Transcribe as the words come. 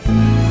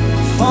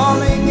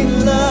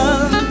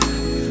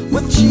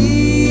with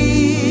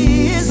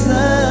Jesus,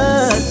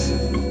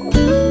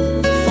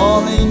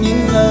 falling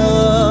in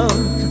love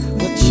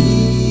with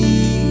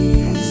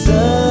Jesus,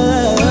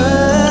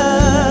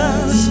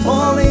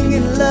 falling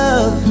in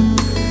love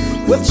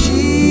with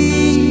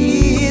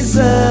Jesus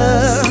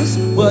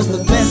was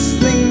the best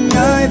thing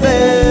I've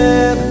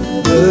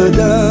ever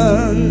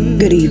done.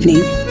 Good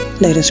evening.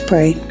 Let us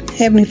pray.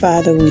 Heavenly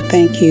Father, we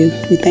thank you.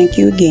 We thank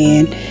you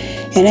again.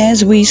 And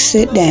as we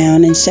sit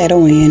down and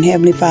settle in,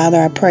 Heavenly Father,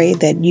 I pray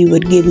that you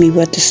would give me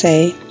what to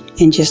say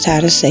and just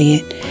how to say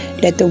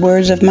it. Let the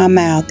words of my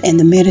mouth and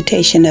the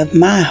meditation of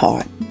my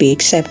heart be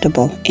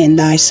acceptable in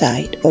thy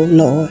sight, O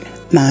Lord,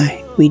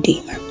 my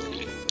Redeemer.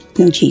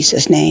 In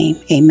Jesus' name,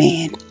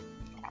 amen.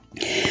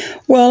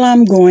 Well,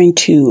 I'm going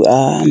to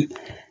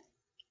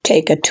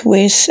take a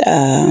twist.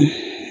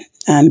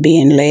 I'm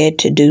being led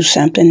to do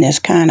something that's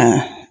kind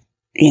of,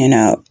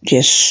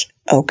 just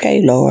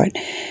okay, Lord.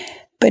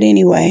 But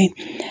anyway,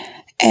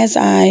 as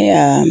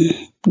I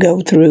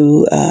go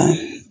through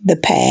the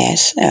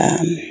past,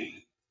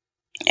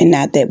 and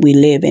not that we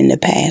live in the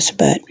past,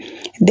 but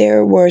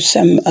there were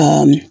some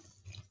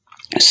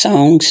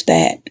songs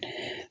that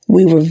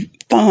we were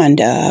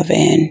fond of,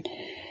 and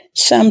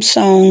some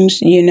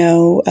songs,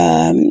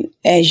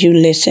 as you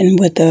listen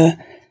with a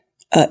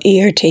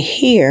ear to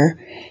hear,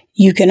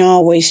 you can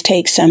always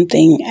take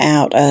something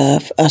out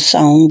of a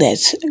song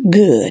that's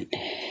good.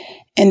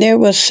 And there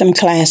was some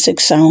classic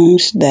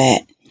songs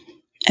that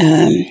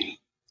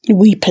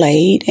we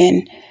played,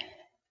 and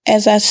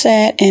as I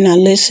sat and I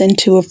listened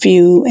to a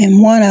few,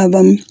 and one of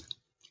them,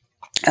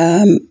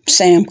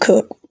 Sam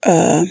Cooke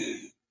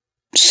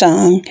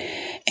sung,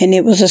 and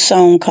it was a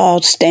song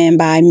called Stand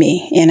By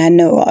Me. And I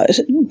know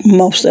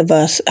most of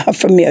us are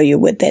familiar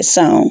with that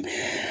song.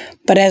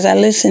 But as I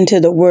listened to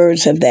the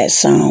words of that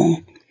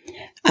song,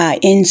 I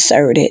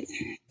inserted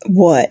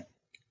what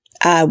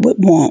I would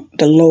want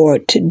the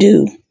Lord to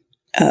do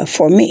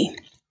for me.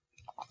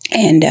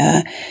 And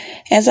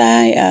as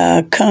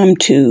I come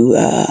to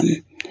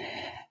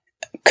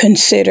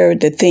consider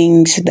the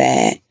things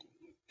that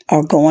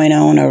are going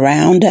on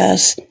around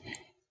us,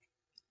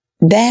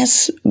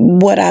 that's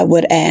what I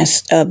would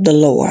ask of the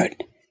Lord,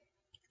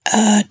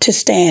 to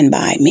stand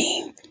by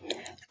me.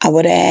 I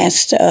would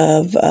ask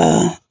of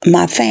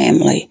my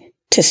family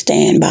to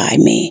stand by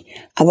me.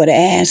 I would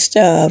ask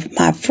of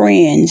my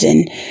friends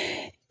and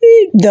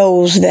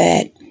those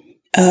that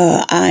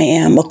I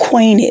am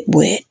acquainted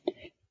with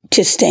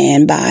to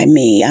stand by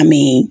me. I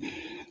mean,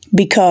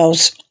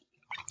 because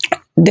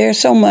there's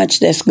so much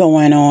that's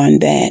going on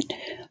that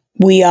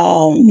we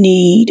all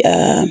need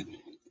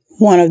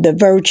one of the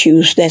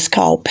virtues that's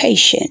called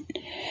patience.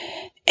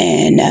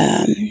 And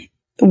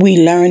we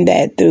learn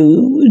that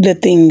through the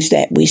things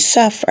that we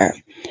suffer.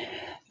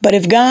 But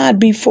if God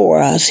be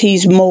for us,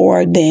 he's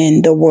more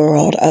than the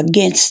world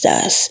against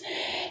us.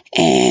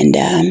 And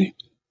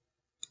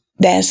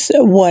that's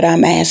what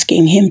I'm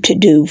asking him to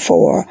do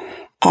for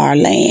our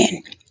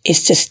land,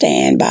 is to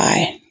stand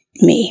by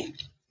me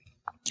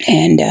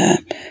and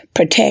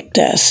protect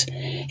us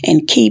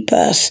and keep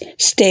us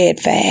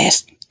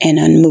steadfast and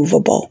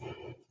unmovable,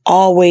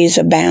 always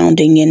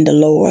abounding in the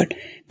Lord,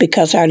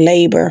 because our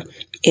labor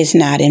is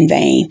not in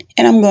vain.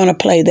 And I'm going to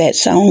play that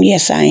song.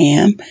 Yes, I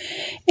am.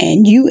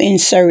 And you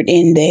insert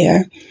in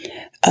there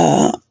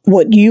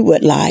what you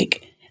would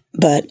like,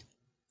 but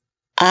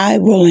I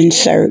will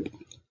insert,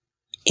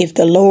 if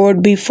the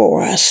Lord be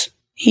for us,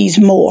 he's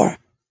more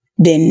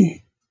than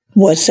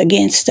what's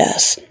against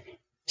us.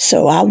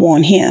 So I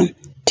want him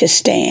to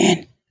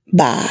stand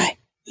by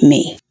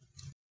me.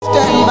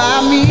 Stand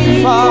by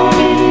me, Father,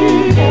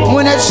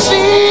 when it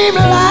seems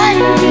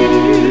like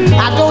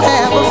I don't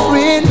have a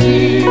friend.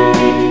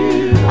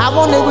 I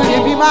wonder, will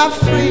you be my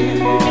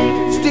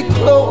friend? Stick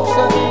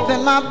closer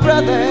than my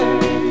brother.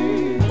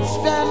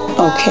 Stand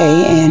by.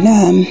 Okay,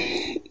 and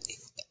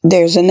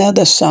there's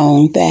another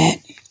song that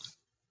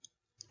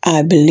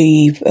I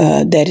believe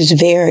that is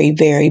very,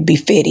 very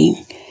befitting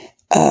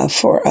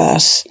for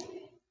us,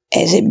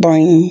 as it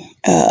brings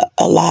a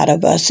lot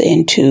of us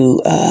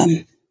into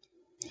a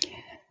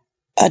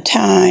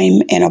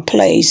time and a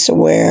place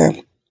where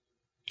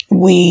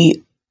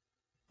we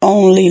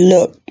only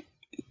look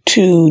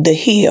to the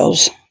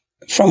hills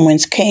from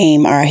whence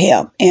came our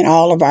help, and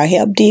all of our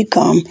help did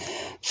come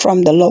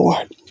from the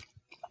Lord.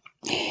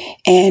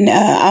 And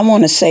I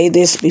want to say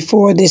this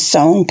before this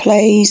song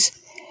plays.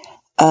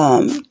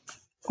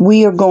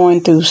 We are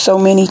going through so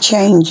many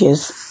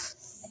changes,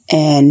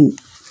 and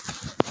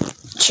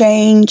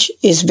change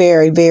is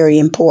very, very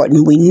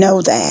important. We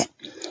know that.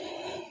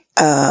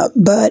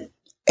 But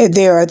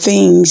there are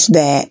things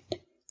that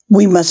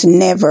we must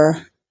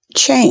never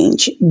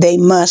change. They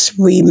must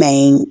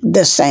remain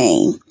the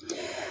same.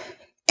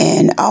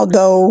 And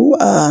although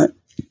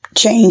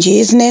change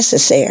is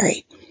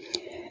necessary,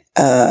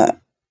 the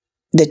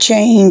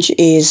change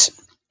is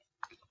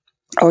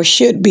or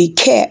should be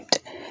kept,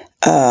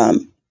 how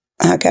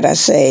could I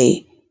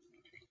say,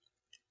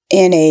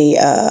 in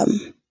a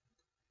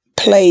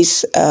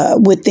place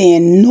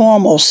within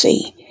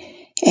normalcy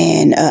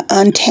and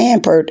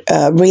untampered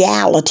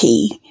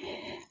reality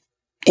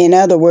In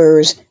other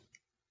words,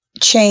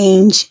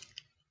 change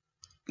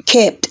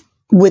kept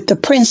with the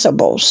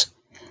principles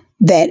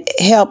that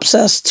helps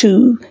us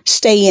to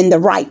stay in the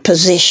right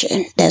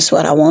position. That's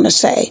what I want to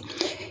say.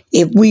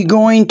 If we're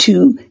going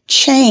to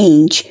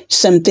change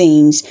some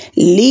things,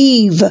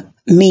 leave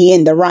me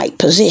in the right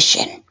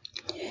position.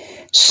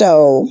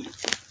 So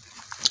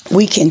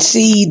we can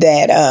see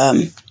that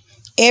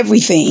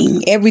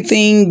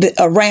everything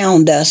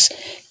around us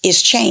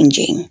is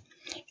changing,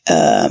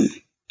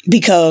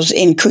 because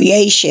in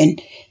creation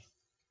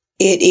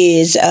it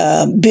is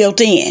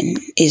built in,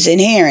 is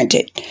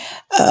inherited.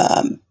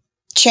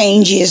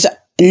 Change is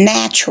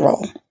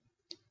natural,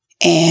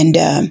 and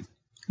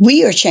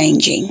we are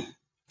changing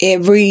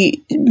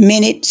every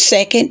minute,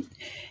 second.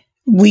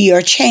 We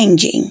are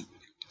changing,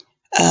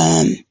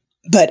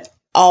 but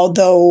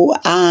although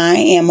I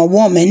am a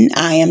woman,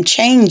 I am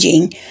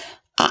changing.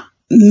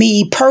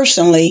 Me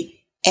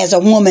personally, as a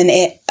woman,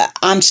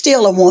 I'm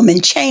still a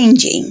woman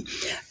changing,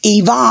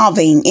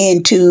 evolving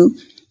into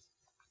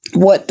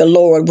what the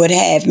Lord would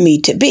have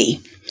me to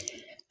be.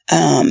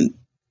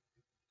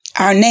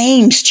 Our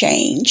names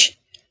change.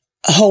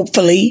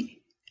 Hopefully,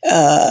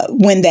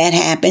 when that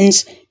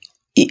happens,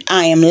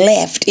 I am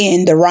left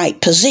in the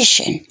right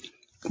position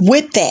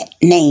with that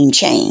name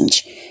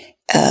change.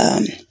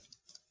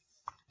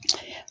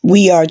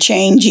 We are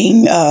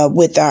changing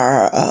with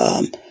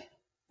our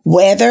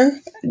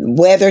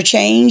weather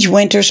change,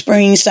 winter,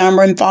 spring,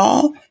 summer, and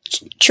fall.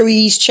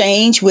 Trees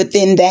change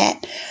within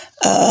that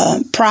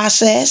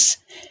process.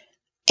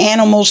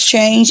 Animals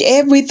change.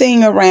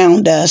 Everything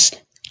around us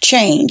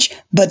change.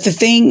 But the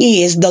thing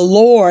is, the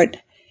Lord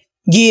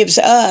gives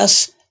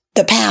us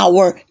the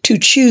power to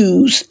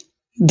choose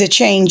the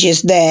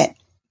changes that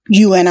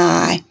you and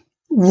I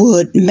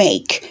would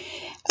make.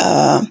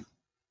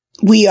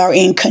 We are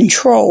in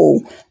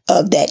control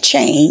of that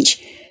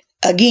change.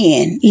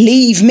 Again,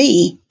 leave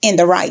me in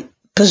the right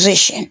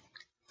position.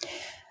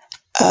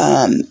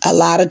 A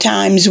lot of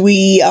times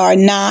we are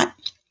not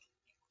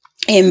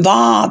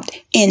involved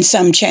in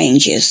some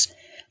changes,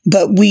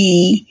 but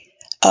we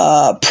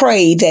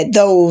pray that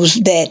those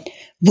that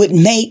would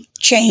make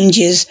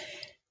changes,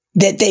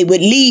 that they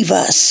would leave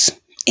us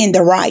in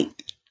the right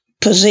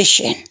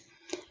position.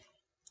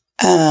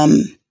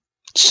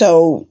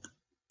 So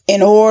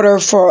in order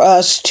for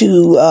us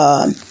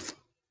to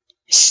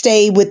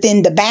stay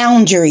within the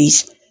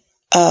boundaries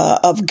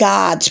of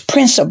God's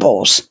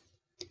principles,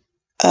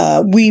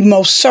 we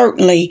most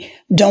certainly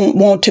don't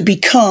want to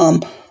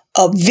become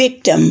a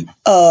victim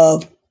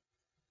of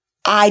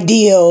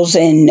ideals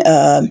and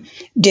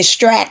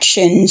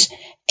distractions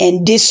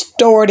and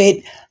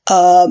distorted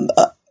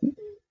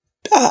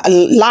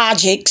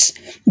logics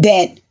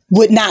that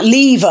would not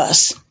leave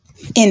us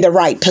in the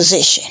right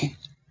position.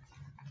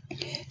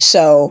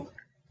 So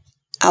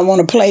I want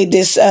to play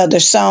this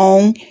other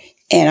song,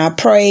 and I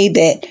pray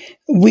that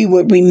we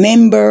would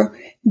remember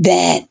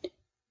that,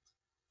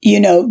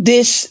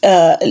 this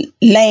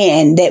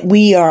land that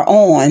we are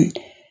on,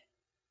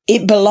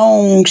 it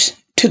belongs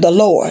to the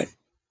Lord.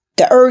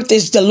 The earth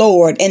is the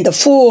Lord and the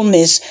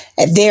fullness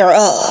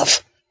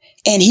thereof.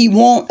 And he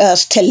wants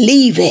us to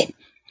leave it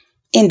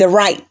in the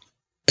right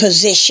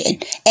position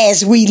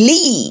as we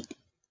lead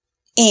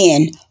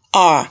in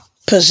our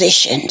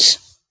positions.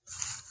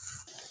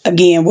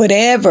 Again,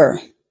 whatever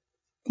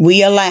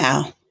we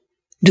allow,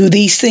 do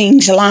these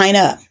things line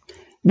up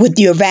with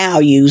your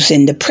values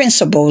and the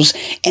principles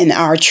and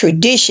our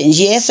traditions?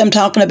 Yes, I'm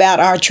talking about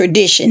our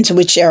traditions,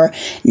 which are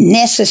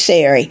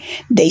necessary.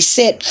 They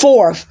set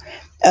forth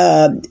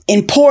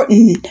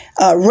important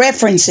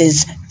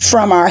references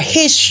from our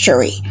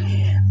history.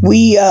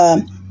 We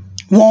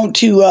want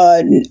to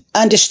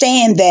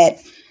understand that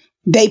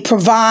they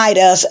provide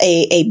us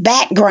a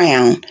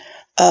background,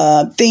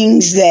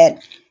 things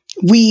that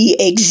we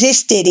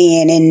existed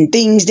in and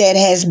things that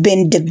has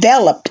been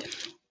developed,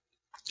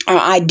 our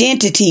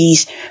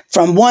identities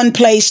from one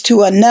place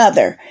to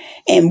another,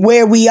 and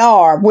where we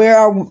are,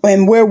 where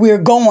we're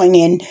going,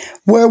 and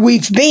where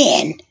we've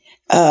been.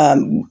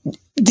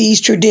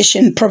 These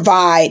tradition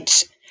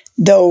provides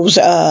those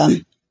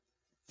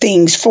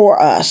things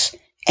for us,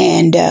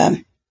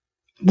 and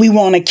we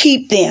want to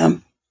keep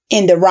them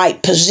in the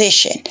right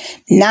position,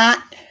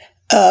 not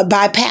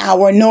by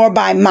power nor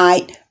by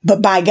might,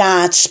 but by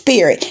God's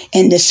Spirit.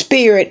 And the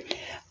Spirit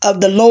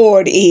of the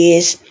Lord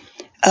is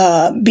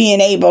being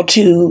able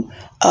to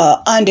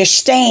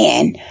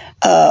understand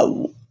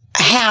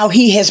how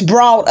he has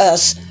brought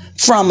us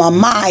from a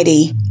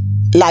mighty,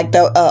 like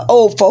the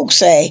old folks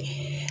say,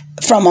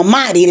 from a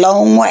mighty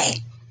long way.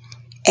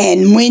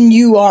 And when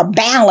you are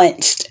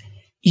balanced,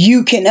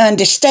 you can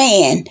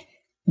understand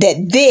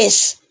that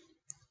this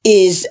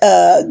is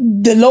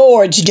the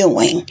Lord's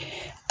doing.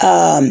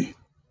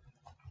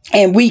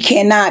 And we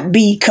cannot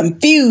be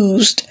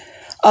confused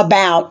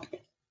about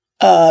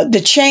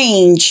the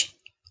change,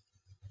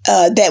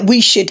 that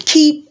we should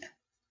keep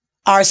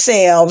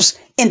ourselves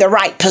in the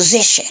right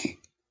position.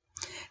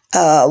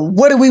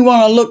 What do we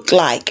want to look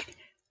like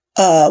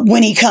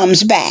when he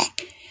comes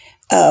back?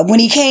 When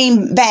he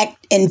came back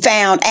and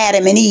found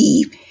Adam and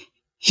Eve,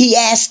 he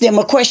asked them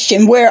a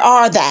question, where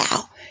art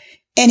thou?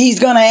 And he's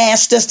going to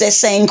ask us that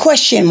same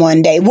question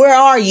one day. Where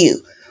are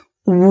you?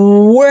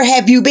 Where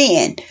have you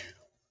been?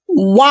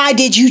 Why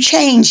did you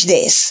change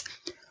this?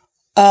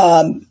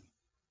 And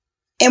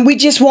we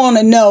just want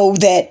to know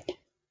that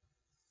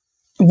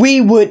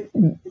we would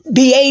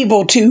be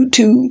able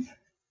to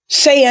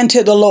say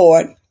unto the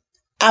Lord,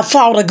 I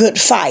fought a good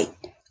fight.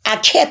 I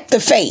kept the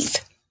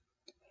faith.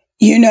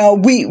 You know,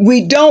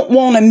 we don't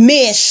want to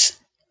miss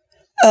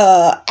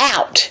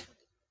out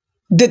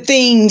the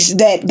things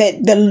that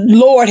the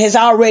Lord has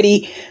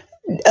already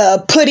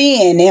put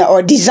in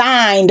or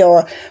designed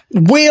or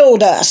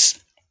willed us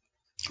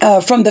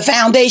from the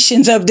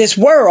foundations of this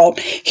world.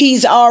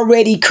 He's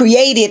already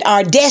created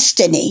our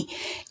destiny,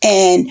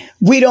 and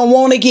we don't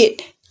want to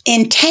get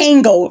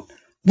entangled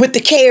with the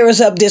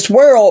cares of this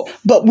world,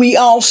 but we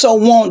also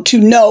want to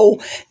know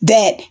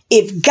that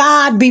if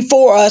God be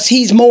for us,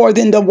 he's more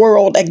than the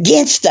world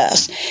against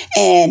us.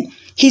 And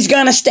he's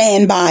going to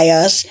stand by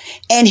us,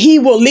 and he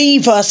will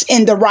leave us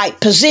in the right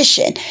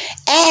position.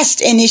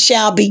 Ask and it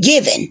shall be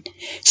given.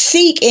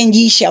 Seek and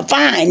ye shall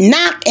find.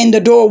 Knock and the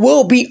door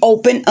will be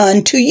open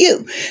unto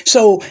you.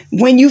 So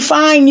when you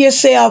find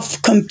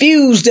yourself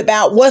confused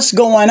about what's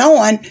going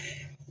on,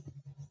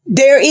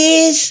 there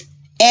is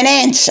an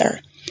answer.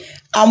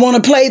 I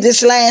want to play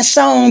this last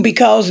song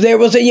because there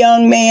was a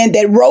young man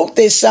that wrote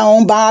this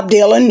song, Bob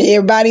Dylan.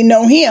 Everybody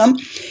know him.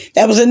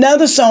 That was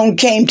another song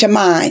came to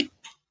mind.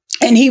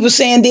 And he was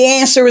saying the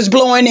answer is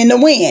blowing in the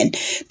wind.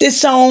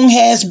 This song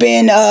has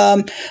been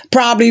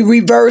probably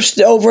reversed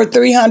over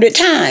 300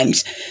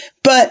 times.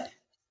 But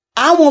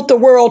I want the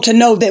world to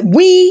know that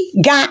we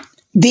got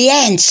the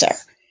answer.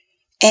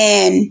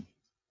 And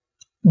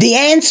the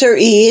answer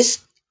is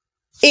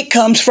it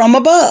comes from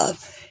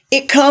above.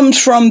 It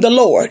comes from the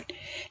Lord.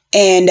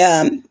 And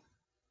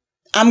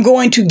I'm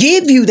going to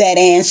give you that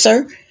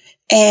answer.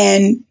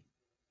 And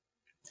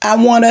I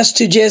want us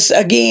to just,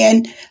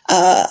 again,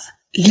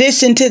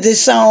 listen to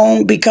this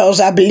song, because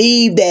I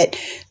believe that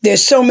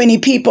there's so many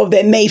people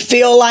that may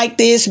feel like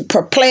this,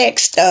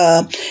 perplexed,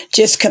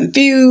 just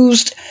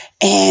confused.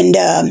 And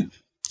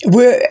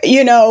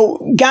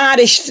God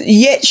is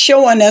yet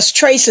showing us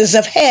traces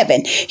of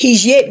heaven.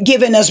 He's yet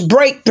giving us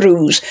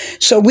breakthroughs.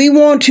 So we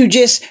want to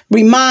just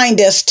remind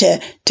us to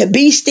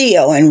be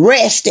still and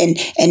rest and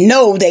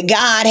know that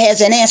God has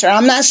an answer.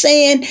 I'm not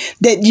saying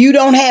that you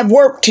don't have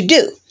work to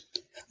do,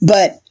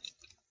 but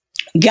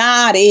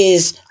God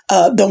is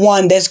the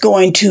one that's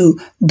going to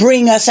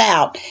bring us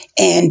out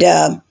and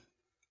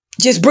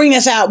just bring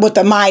us out with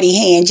a mighty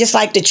hand, just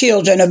like the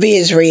children of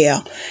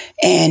Israel.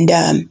 And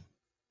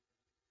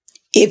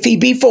if he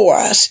be for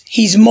us,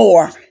 he's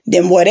more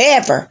than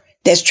whatever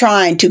that's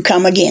trying to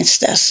come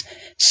against us.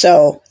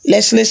 So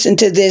let's listen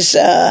to this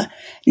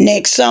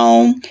next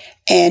song,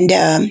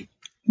 and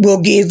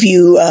we'll give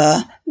you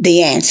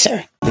the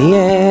answer. The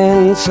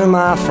answer,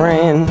 my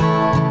friend,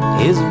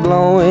 is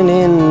blowing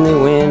in the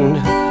wind.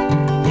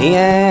 The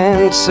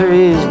answer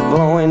is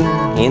blowing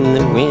in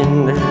the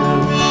wind.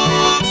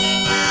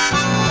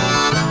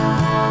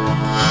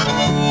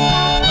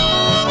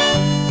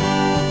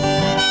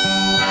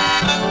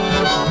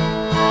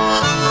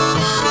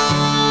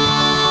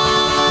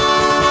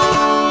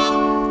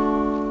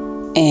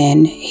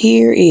 And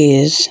here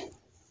is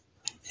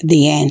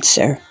the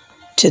answer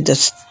to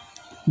the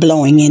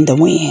blowing in the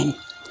wind.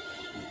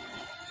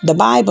 The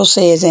Bible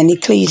says in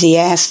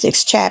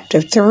Ecclesiastes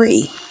chapter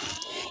 3,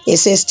 it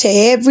says, to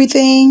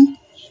everything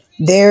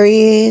there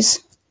is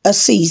a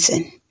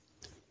season,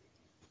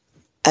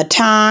 a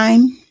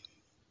time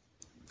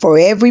for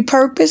every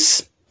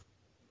purpose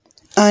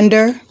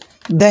under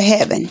the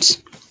heavens,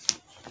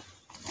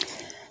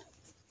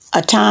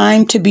 a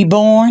time to be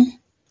born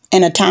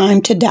and a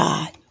time to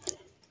die,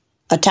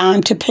 a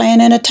time to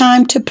plant and a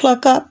time to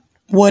pluck up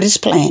what is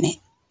planted,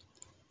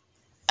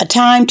 a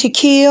time to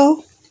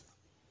kill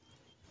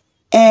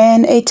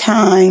and a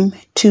time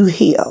to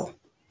heal,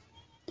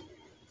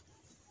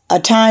 a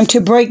time to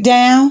break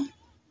down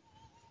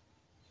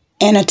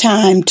and a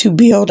time to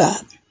build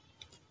up,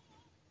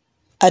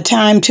 a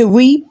time to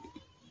weep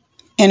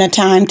and a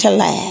time to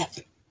laugh,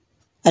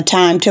 a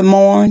time to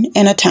mourn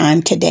and a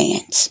time to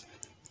dance,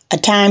 a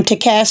time to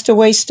cast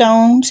away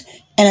stones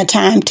and a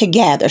time to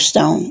gather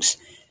stones,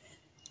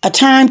 a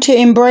time to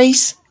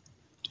embrace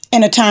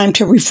and a time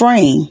to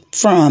refrain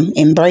from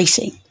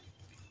embracing,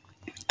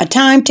 a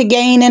time to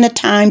gain and a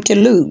time to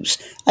lose,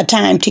 a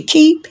time to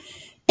keep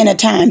and a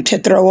time to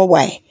throw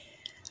away,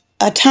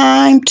 a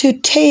time to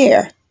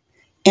tear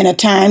and a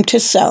time to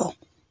sow,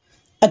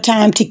 a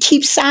time to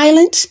keep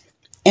silence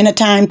and a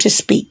time to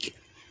speak,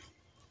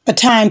 a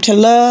time to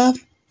love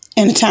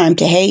and a time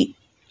to hate,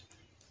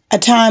 a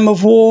time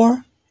of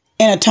war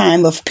and a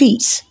time of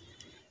peace.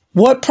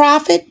 What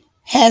profit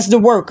has the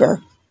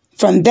worker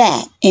from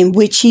that in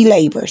which he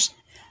labors?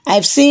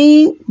 I've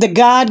seen the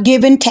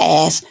God-given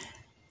task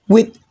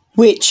with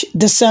which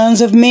the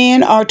sons of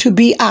men are to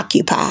be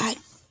occupied.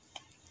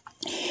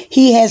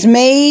 He has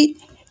made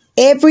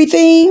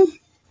everything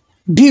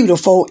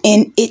beautiful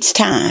in its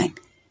time,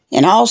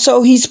 and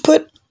also he's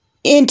put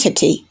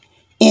entity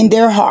in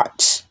their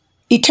hearts,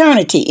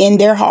 eternity in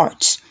their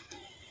hearts,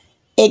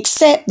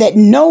 except that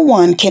no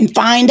one can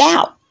find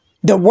out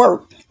the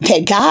work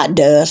that God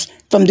does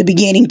from the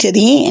beginning to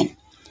the end.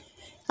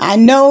 I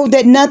know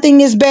that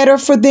nothing is better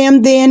for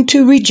them than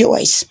to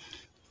rejoice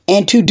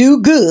and to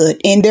do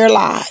good in their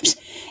lives,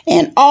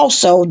 and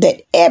also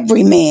that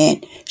every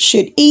man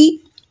should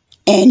eat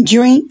and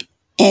drink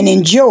and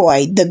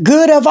enjoy the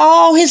good of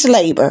all his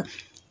labor.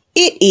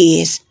 It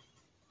is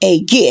a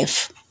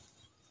gift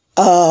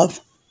of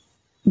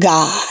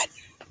God.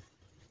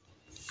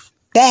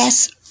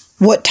 That's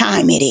what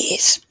time it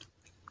is.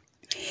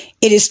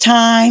 It is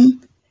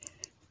time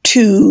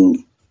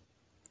to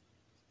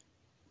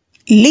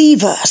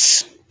leave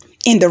us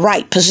in the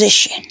right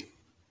position.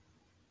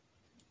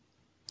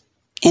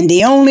 And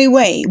the only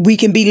way we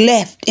can be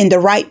left in the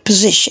right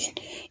position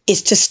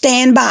is to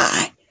stand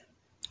by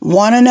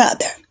one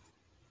another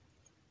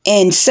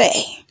and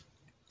say,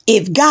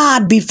 if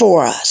God be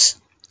for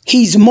us,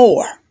 he's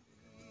more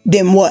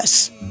than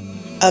what's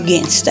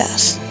against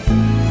us.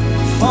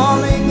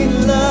 Falling in